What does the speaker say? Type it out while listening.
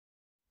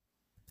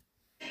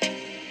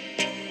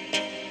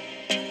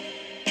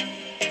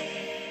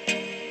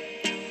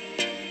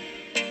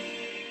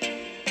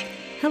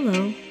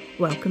Hello,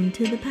 welcome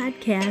to the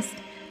podcast.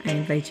 I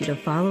invite you to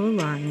follow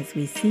along as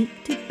we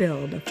seek to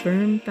build a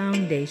firm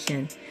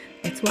foundation.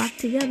 Let's walk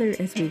together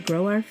as we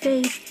grow our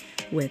faith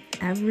with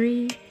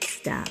every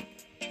step.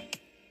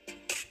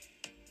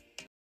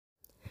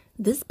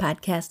 This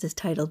podcast is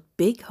titled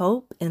Big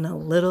Hope in a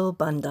Little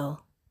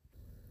Bundle.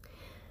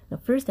 Now,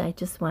 first, I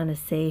just want to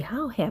say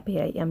how happy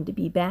I am to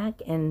be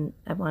back, and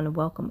I want to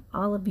welcome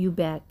all of you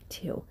back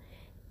too.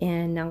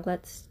 And now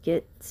let's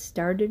get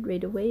started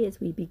right away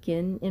as we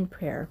begin in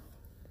prayer.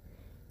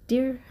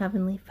 Dear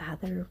Heavenly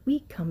Father,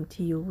 we come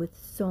to you with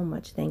so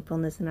much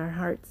thankfulness in our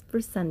hearts for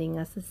sending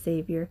us a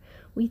Savior.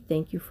 We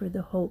thank you for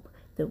the hope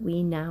that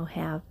we now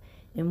have,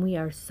 and we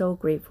are so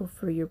grateful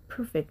for your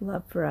perfect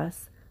love for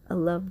us, a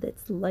love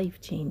that's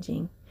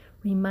life-changing.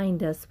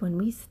 Remind us when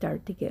we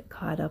start to get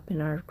caught up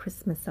in our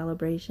Christmas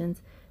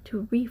celebrations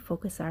to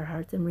refocus our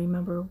hearts and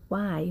remember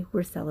why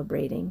we're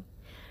celebrating.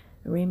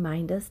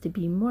 Remind us to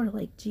be more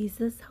like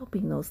Jesus,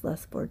 helping those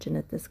less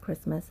fortunate this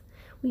Christmas.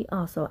 We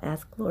also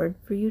ask, Lord,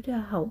 for you to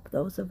help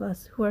those of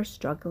us who are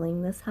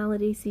struggling this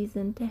holiday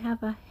season to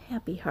have a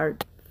happy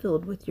heart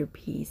filled with your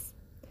peace.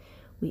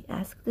 We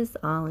ask this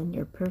all in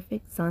your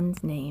perfect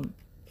Son's name.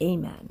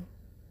 Amen.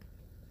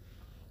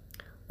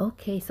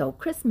 Okay, so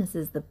Christmas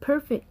is the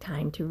perfect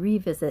time to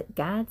revisit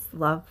God's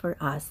love for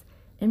us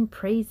and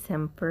praise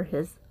Him for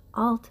His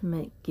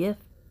ultimate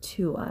gift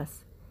to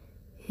us,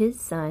 His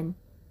Son,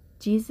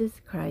 Jesus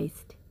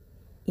Christ,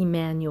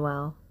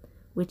 Emmanuel,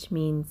 which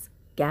means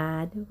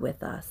God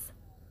with us.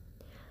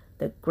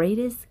 The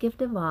greatest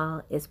gift of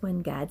all is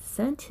when God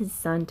sent His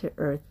Son to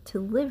earth to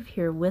live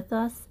here with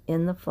us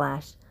in the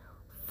flesh,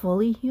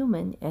 fully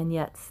human and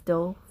yet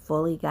still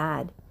fully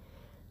God.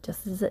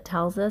 Just as it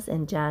tells us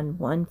in John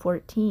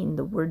 1:14,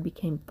 the Word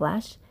became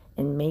flesh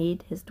and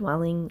made His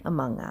dwelling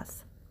among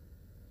us.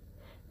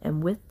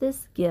 And with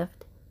this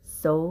gift,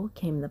 so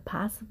came the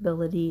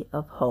possibility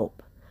of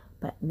hope.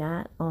 But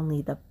not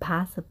only the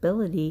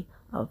possibility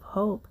of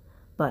hope,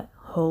 but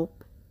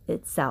hope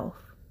itself.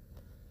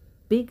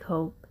 Big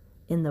hope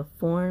in the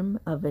form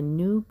of a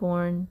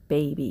newborn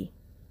baby.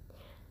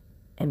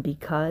 And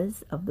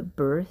because of the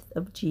birth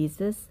of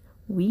Jesus,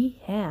 we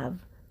have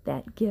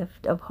that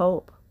gift of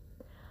hope.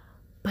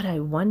 But I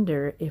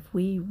wonder if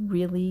we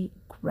really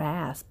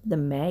grasp the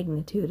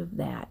magnitude of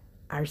that.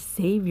 Our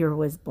Savior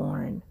was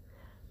born.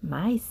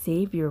 My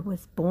Savior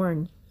was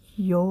born.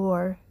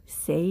 Your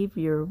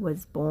Savior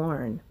was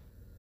born.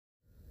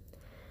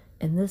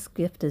 And this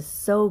gift is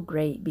so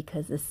great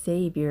because the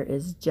Savior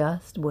is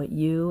just what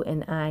you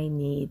and I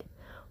need,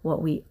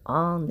 what we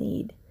all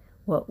need,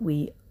 what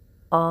we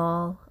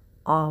all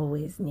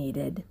always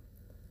needed.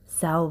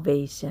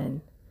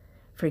 Salvation,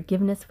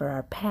 forgiveness for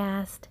our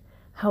past,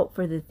 help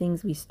for the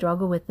things we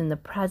struggle with in the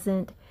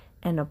present,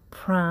 and a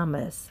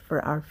promise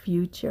for our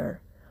future.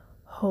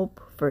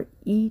 Hope for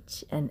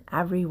each and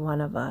every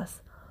one of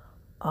us,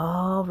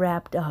 all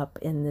wrapped up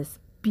in this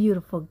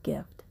beautiful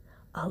gift,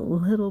 a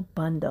little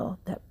bundle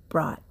that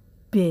brought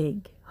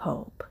big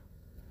hope.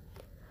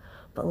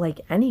 But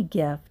like any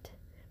gift,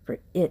 for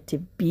it to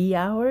be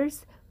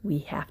ours, we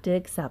have to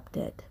accept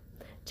it.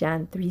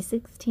 John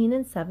 3:16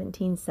 and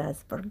 17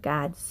 says, "For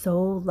God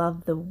so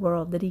loved the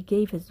world that He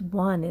gave His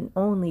one and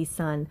only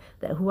Son,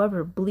 that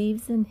whoever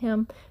believes in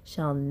Him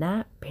shall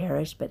not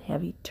perish but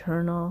have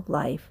eternal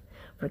life.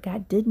 For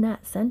God did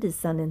not send His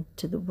Son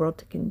into the world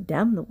to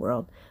condemn the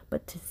world,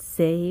 but to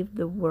save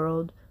the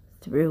world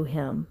through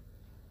Him."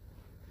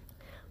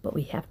 But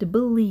we have to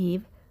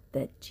believe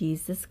that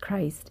Jesus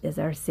Christ is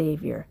our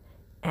Savior,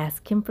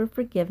 ask Him for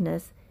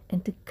forgiveness,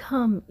 and to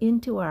come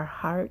into our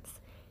hearts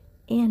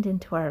and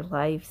into our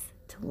lives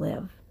to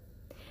live.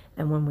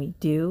 And when we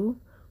do,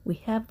 we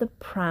have the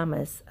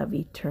promise of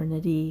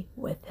eternity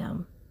with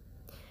Him.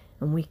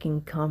 And we can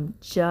come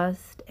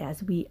just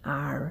as we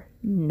are,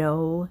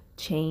 no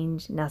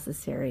change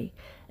necessary.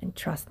 And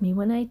trust me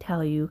when I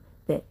tell you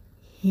that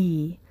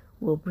He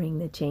will bring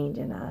the change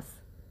in us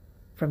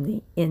from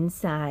the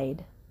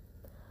inside.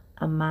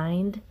 A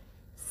mind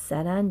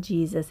set on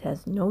Jesus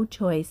has no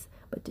choice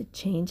but to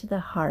change the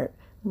heart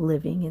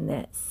living in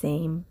that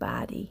same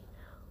body.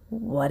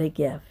 What a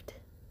gift.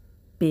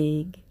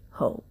 Big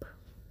hope.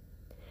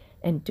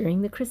 And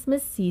during the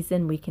Christmas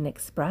season, we can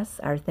express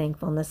our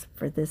thankfulness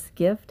for this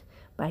gift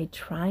by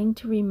trying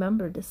to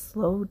remember to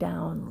slow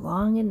down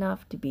long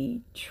enough to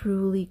be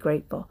truly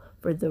grateful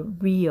for the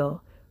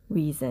real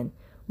reason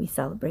we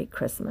celebrate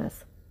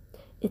Christmas.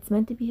 It's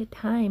meant to be a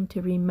time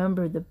to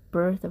remember the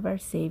birth of our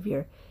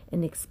Savior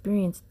and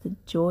experience the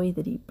joy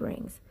that He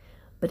brings.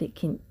 But it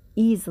can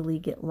easily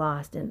get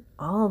lost in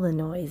all the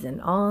noise and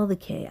all the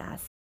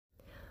chaos.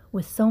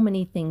 With so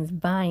many things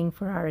vying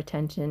for our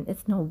attention,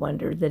 it's no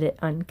wonder that it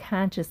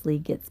unconsciously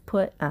gets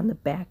put on the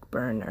back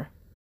burner.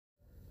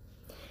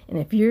 And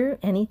if you're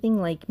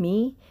anything like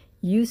me,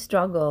 you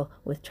struggle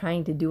with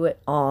trying to do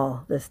it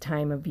all this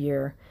time of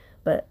year.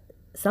 But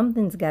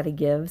something's got to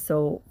give.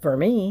 So for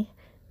me,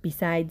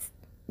 besides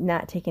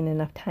not taking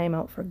enough time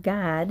out for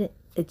God,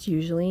 it's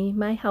usually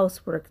my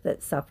housework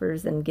that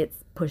suffers and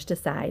gets pushed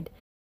aside.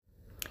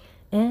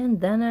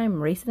 And then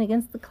I'm racing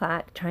against the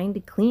clock, trying to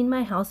clean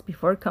my house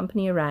before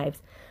company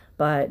arrives.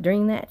 But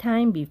during that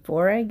time,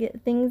 before I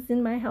get things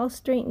in my house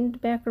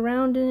straightened back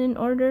around and in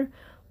order,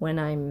 when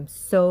I'm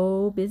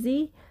so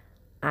busy,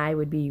 I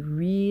would be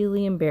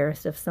really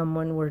embarrassed if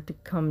someone were to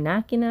come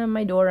knocking on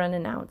my door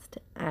unannounced.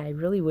 I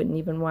really wouldn't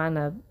even want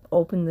to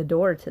open the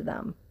door to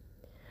them.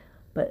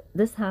 But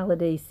this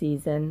holiday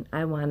season,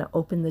 I want to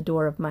open the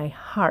door of my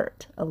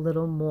heart a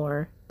little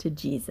more to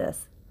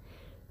Jesus.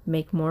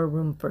 Make more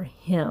room for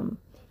Him.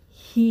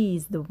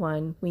 He's the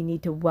one we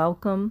need to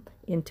welcome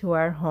into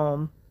our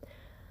home.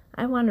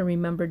 I want to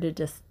remember to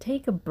just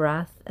take a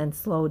breath and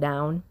slow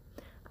down.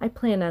 I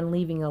plan on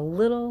leaving a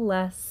little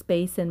less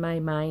space in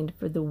my mind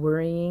for the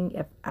worrying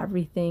if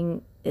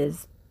everything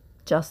is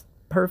just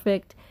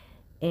perfect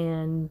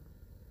and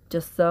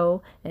just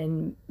so,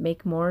 and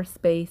make more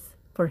space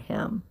for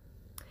Him.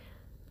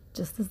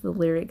 Just as the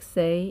lyrics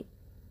say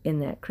in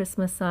that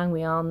Christmas song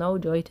we all know,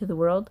 Joy to the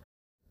World,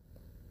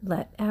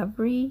 let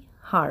every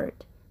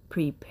heart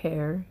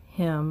prepare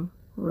Him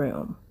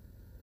room.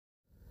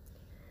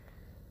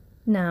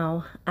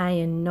 Now, I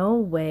in no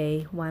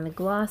way want to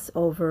gloss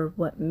over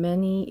what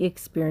many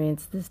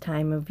experience this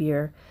time of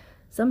year.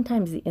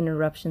 Sometimes the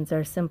interruptions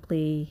are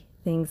simply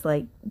things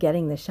like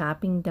getting the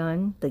shopping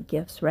done, the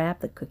gifts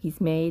wrapped, the cookies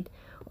made,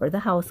 or the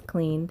house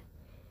cleaned.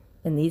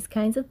 And these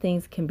kinds of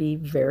things can be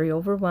very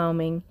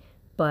overwhelming,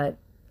 but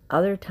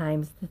other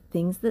times the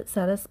things that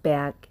set us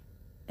back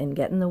and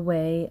get in the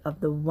way of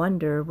the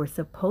wonder we're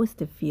supposed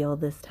to feel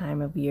this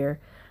time of year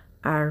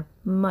are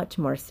much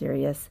more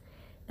serious.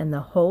 And the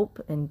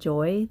hope and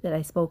joy that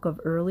I spoke of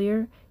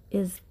earlier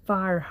is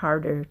far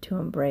harder to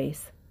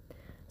embrace.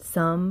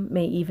 Some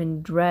may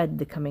even dread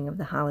the coming of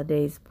the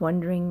holidays,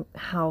 wondering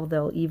how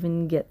they'll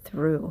even get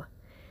through.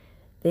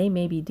 They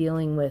may be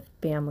dealing with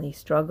family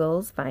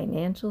struggles,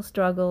 financial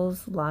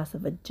struggles, loss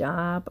of a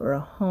job or a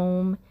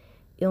home,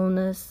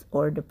 illness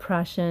or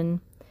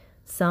depression.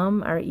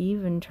 Some are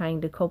even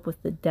trying to cope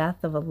with the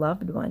death of a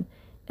loved one,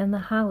 and the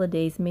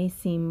holidays may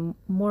seem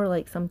more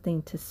like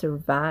something to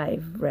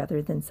survive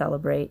rather than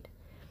celebrate.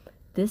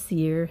 This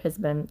year has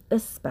been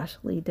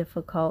especially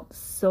difficult.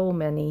 So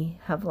many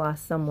have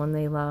lost someone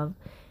they love,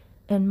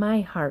 and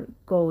my heart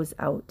goes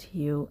out to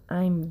you.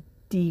 I'm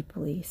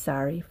deeply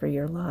sorry for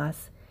your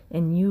loss,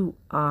 and you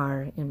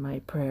are in my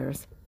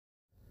prayers.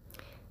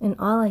 And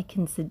all I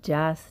can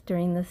suggest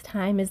during this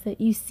time is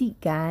that you seek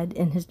God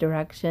in His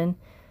direction.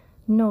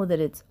 Know that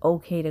it's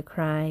okay to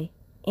cry,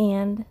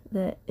 and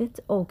that it's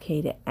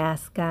okay to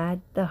ask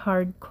God the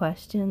hard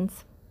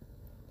questions.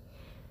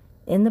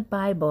 In the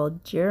Bible,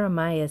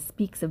 Jeremiah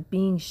speaks of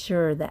being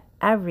sure that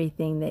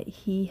everything that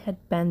he had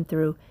been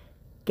through,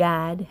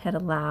 God had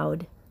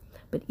allowed.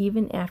 But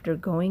even after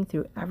going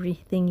through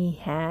everything he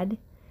had,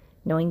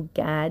 knowing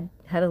God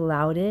had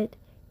allowed it,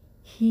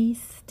 he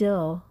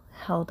still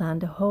held on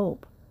to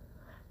hope.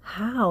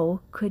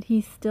 How could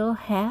he still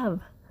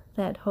have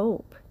that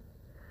hope?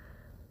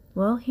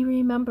 Well, he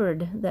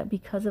remembered that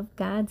because of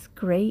God's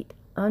great,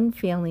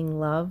 unfailing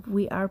love,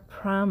 we are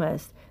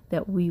promised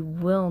that we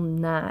will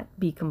not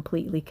be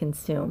completely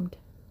consumed.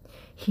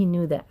 He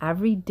knew that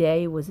every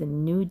day was a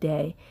new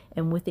day,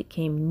 and with it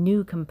came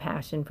new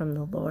compassion from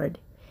the Lord.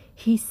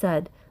 He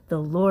said, "The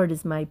Lord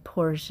is my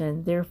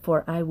portion,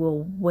 therefore I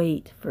will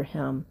wait for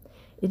Him."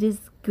 It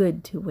is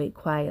good to wait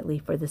quietly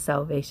for the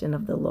salvation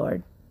of the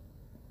Lord.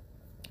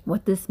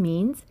 What this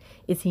means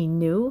is he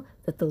knew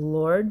that the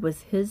Lord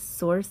was his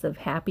source of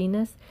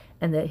happiness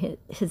and that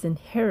his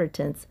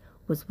inheritance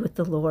was with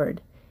the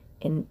Lord,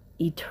 an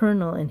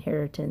eternal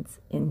inheritance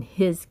in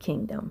His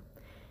kingdom.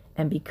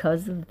 And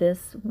because of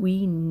this,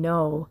 we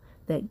know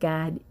that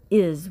God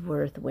is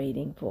worth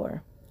waiting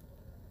for.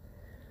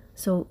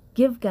 So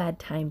give God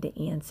time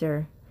to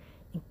answer,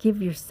 and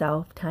give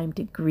yourself time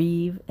to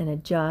grieve and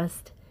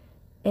adjust,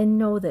 and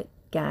know that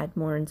God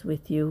mourns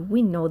with you.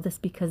 We know this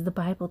because the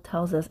Bible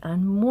tells us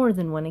on more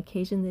than one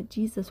occasion that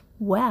Jesus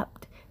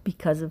wept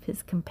because of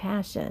His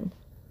compassion.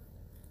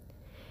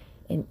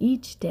 And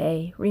each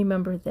day,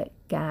 remember that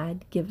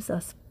God gives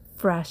us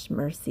fresh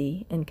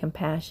mercy and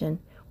compassion.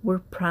 We're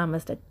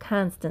promised a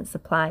constant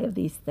supply of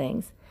these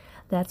things.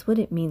 That's what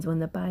it means when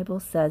the Bible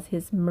says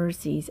His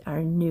mercies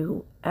are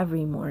new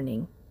every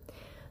morning.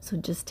 So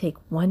just take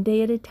one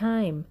day at a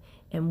time,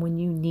 and when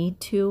you need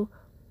to,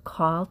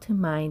 call to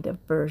mind a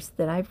verse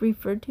that I've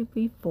referred to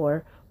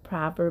before,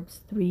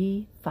 Proverbs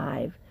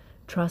 3:5.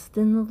 Trust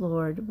in the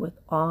Lord with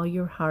all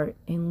your heart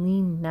and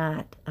lean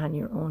not on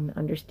your own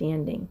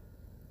understanding.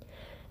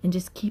 And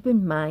just keep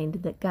in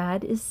mind that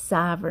God is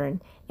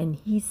sovereign and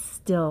He's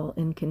still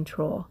in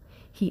control.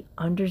 He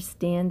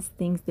understands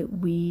things that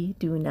we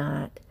do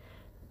not.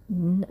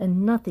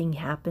 And nothing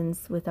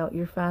happens without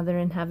your Father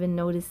in heaven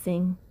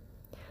noticing.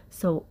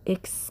 So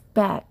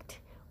expect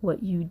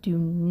what you do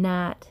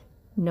not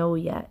know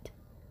yet,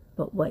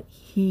 but what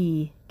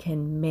He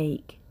can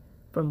make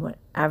from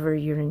whatever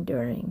you're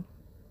enduring.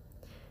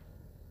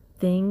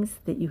 Things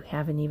that you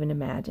haven't even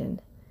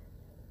imagined.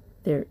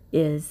 There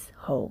is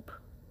hope,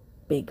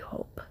 big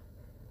hope.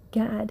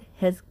 God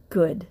has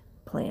good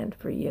planned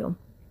for you.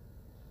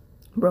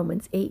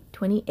 Romans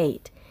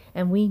 8:28.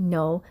 And we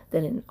know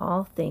that in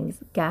all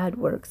things God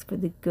works for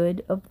the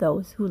good of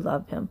those who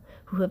love him,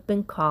 who have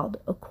been called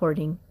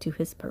according to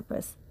his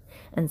purpose.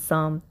 And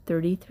Psalm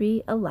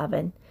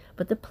 33:11.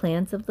 But the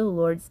plans of the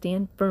Lord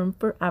stand firm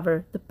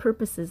forever, the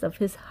purposes of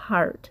his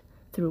heart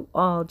through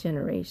all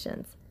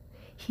generations.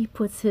 He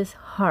puts his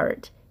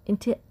heart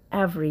into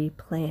every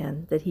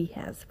plan that he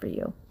has for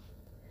you.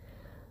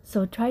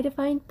 So try to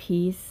find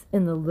peace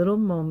in the little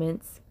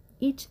moments,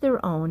 each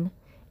their own,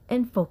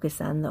 and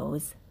focus on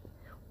those,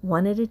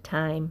 one at a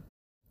time.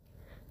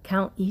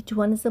 Count each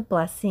one as a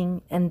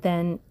blessing, and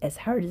then, as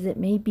hard as it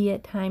may be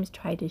at times,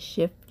 try to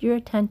shift your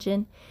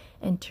attention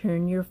and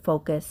turn your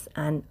focus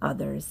on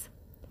others.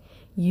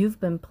 You've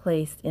been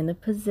placed in a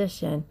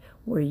position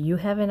where you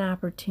have an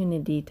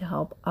opportunity to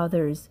help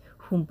others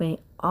who may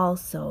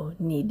also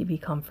need to be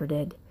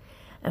comforted.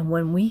 And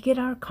when we get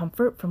our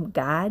comfort from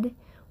God,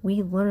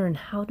 we learn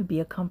how to be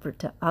a comfort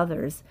to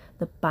others.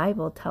 The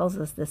Bible tells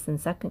us this in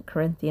 2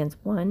 Corinthians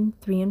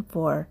 1:3 and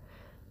 4.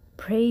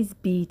 Praise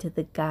be to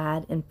the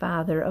God and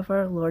Father of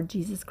our Lord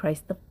Jesus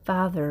Christ, the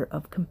Father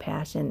of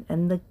compassion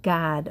and the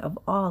God of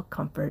all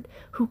comfort,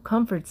 who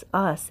comforts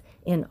us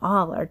in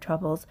all our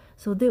troubles,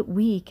 so that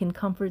we can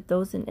comfort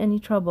those in any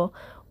trouble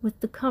with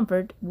the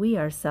comfort we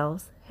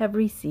ourselves have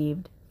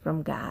received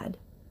from God.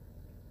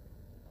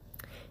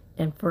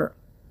 And for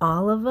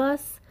all of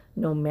us,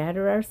 no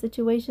matter our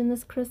situation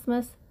this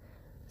Christmas,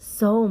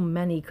 so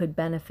many could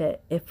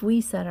benefit if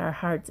we set our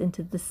hearts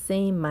into the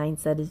same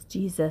mindset as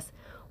Jesus.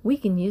 We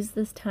can use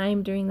this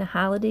time during the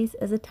holidays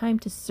as a time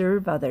to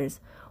serve others,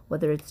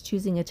 whether it's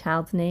choosing a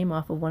child's name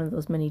off of one of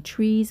those many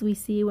trees we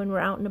see when we're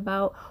out and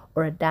about,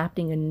 or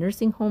adopting a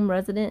nursing home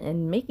resident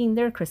and making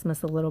their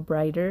Christmas a little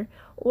brighter,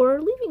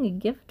 or leaving a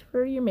gift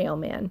for your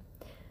mailman.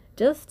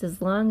 Just as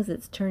long as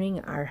it's turning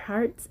our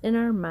hearts and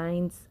our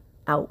minds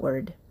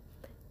outward.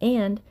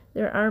 And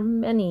there are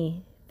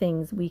many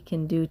things we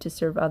can do to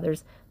serve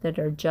others that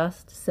are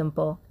just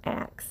simple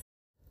acts.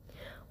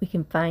 We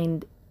can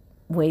find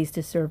ways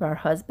to serve our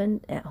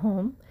husband at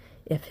home.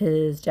 If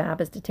his job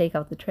is to take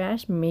out the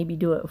trash, maybe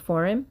do it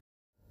for him.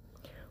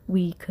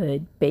 We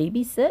could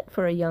babysit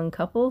for a young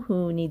couple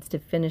who needs to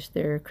finish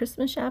their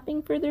Christmas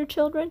shopping for their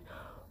children.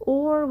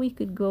 Or we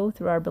could go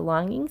through our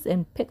belongings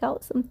and pick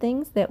out some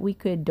things that we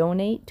could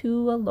donate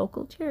to a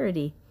local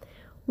charity.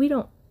 We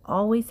don't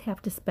always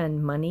have to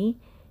spend money,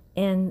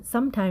 and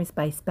sometimes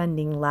by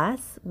spending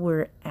less,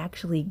 we're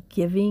actually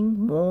giving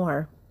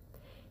more.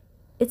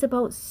 It's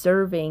about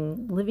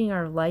serving, living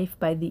our life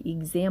by the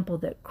example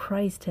that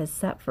Christ has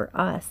set for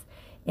us.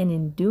 And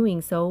in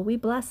doing so, we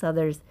bless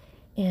others.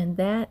 And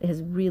that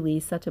is really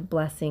such a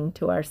blessing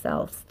to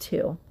ourselves,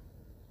 too.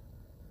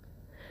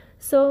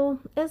 So,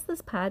 as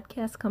this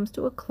podcast comes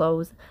to a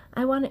close,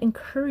 I want to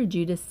encourage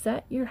you to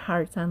set your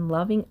hearts on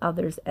loving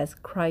others as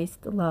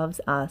Christ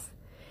loves us.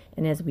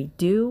 And as we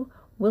do,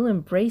 we'll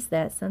embrace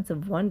that sense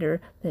of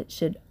wonder that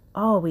should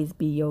always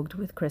be yoked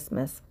with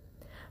Christmas.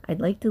 I'd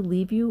like to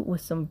leave you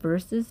with some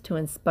verses to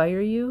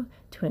inspire you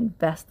to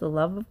invest the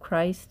love of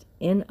Christ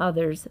in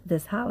others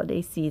this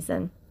holiday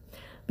season.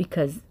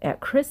 Because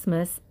at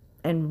Christmas,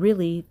 and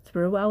really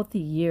throughout the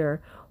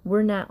year,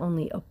 we're not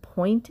only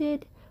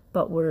appointed,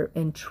 but we're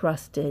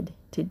entrusted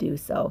to do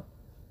so.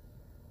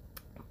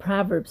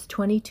 Proverbs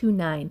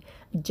 22:9,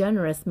 a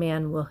generous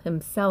man will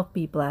himself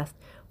be blessed,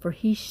 for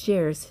he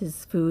shares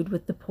his food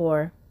with the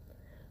poor.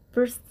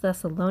 1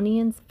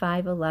 Thessalonians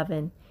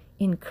 5:11,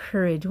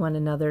 encourage one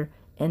another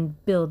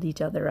and build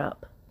each other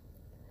up.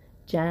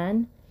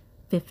 John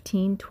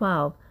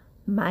 15:12,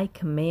 my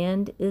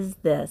command is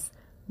this,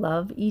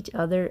 love each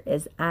other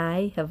as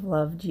I have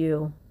loved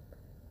you.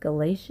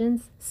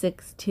 Galatians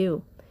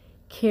 6:2,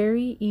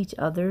 carry each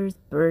other's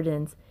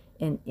burdens,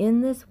 and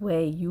in this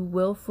way you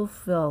will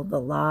fulfill the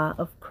law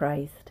of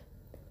Christ.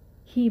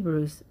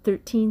 Hebrews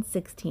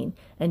 13:16,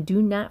 and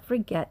do not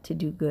forget to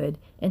do good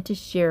and to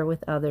share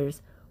with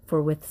others, for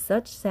with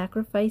such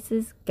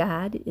sacrifices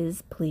God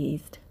is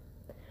pleased.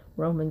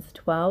 Romans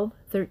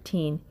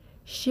 12:13,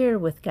 share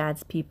with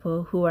God's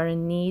people who are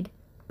in need,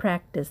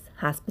 practice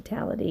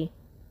hospitality.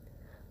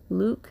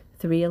 Luke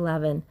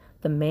 3:11,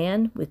 the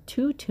man with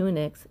 2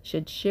 tunics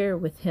should share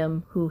with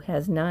him who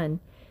has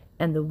none,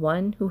 and the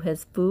one who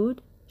has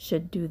food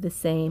should do the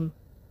same.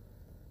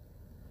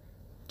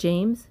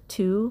 James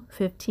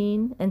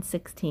 2:15 and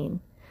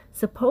 16,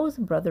 suppose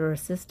a brother or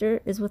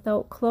sister is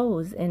without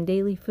clothes and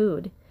daily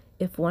food.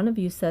 If one of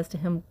you says to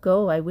him,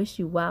 go, I wish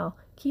you well,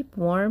 keep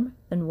warm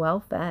and well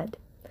fed,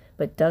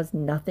 but does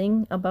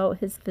nothing about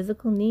his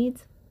physical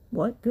needs,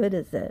 what good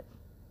is it?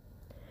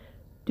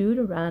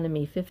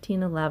 Deuteronomy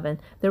 15:11,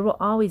 there will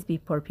always be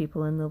poor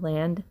people in the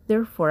land.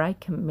 Therefore I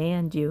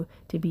command you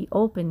to be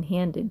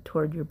open-handed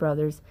toward your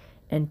brothers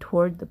and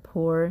toward the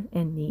poor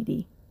and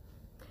needy.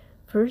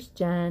 1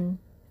 John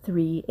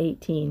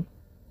 3:18,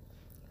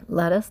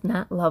 let us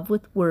not love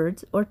with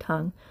words or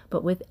tongue,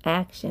 but with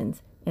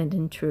actions and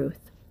in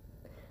truth.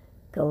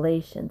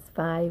 Galatians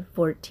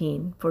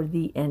 5:14, for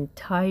the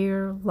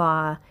entire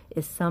law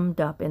is summed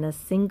up in a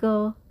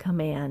single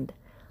command,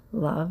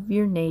 love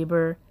your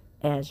neighbor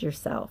as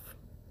yourself.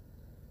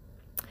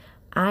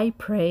 I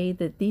pray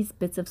that these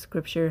bits of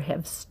scripture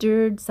have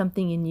stirred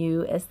something in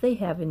you as they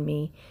have in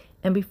me.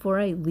 And before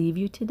I leave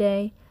you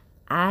today,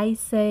 I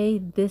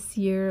say this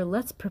year,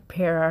 let's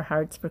prepare our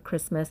hearts for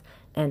Christmas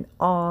and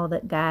all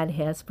that God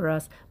has for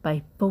us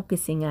by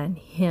focusing on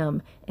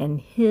Him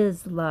and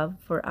His love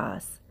for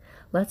us.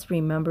 Let's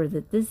remember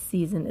that this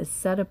season is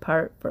set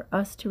apart for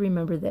us to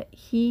remember that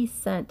He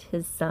sent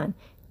His Son,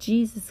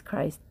 Jesus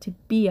Christ, to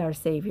be our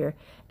Savior,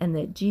 and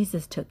that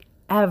Jesus took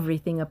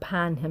everything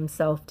upon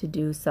Himself to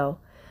do so.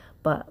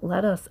 But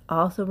let us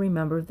also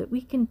remember that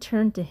we can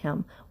turn to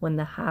Him when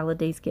the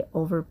holidays get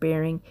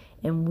overbearing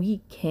and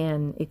we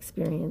can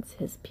experience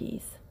His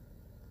peace.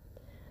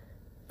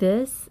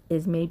 This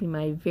is maybe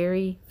my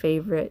very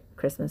favorite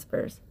Christmas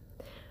verse.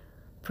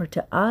 For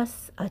to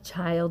us a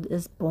child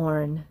is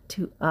born,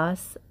 to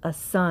us a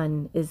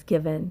son is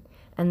given,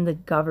 and the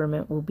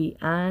government will be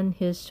on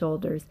His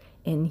shoulders,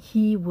 and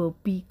He will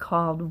be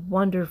called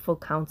Wonderful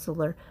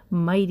Counselor,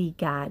 Mighty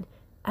God,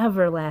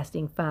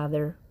 Everlasting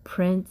Father,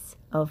 Prince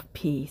of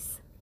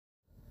Peace.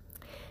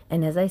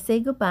 And as I say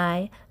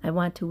goodbye, I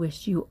want to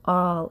wish you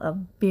all a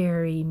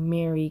very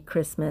Merry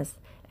Christmas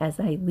as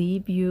I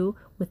leave you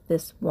with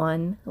this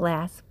one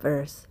last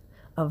verse,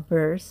 a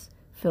verse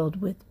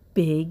filled with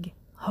big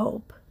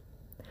hope.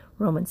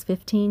 Romans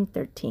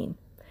 15:13.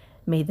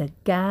 May the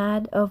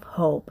God of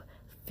hope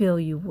fill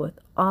you with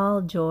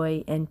all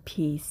joy and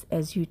peace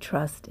as you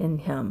trust in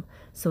Him,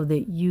 so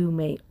that you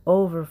may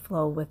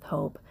overflow with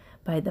hope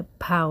by the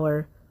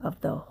power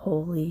of the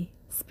Holy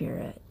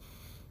Spirit.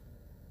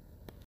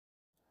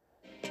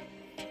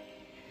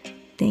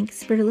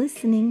 Thanks for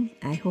listening.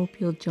 I hope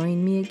you'll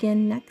join me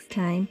again next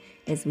time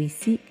as we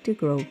seek to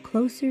grow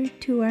closer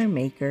to our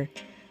Maker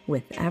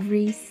with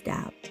every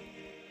step.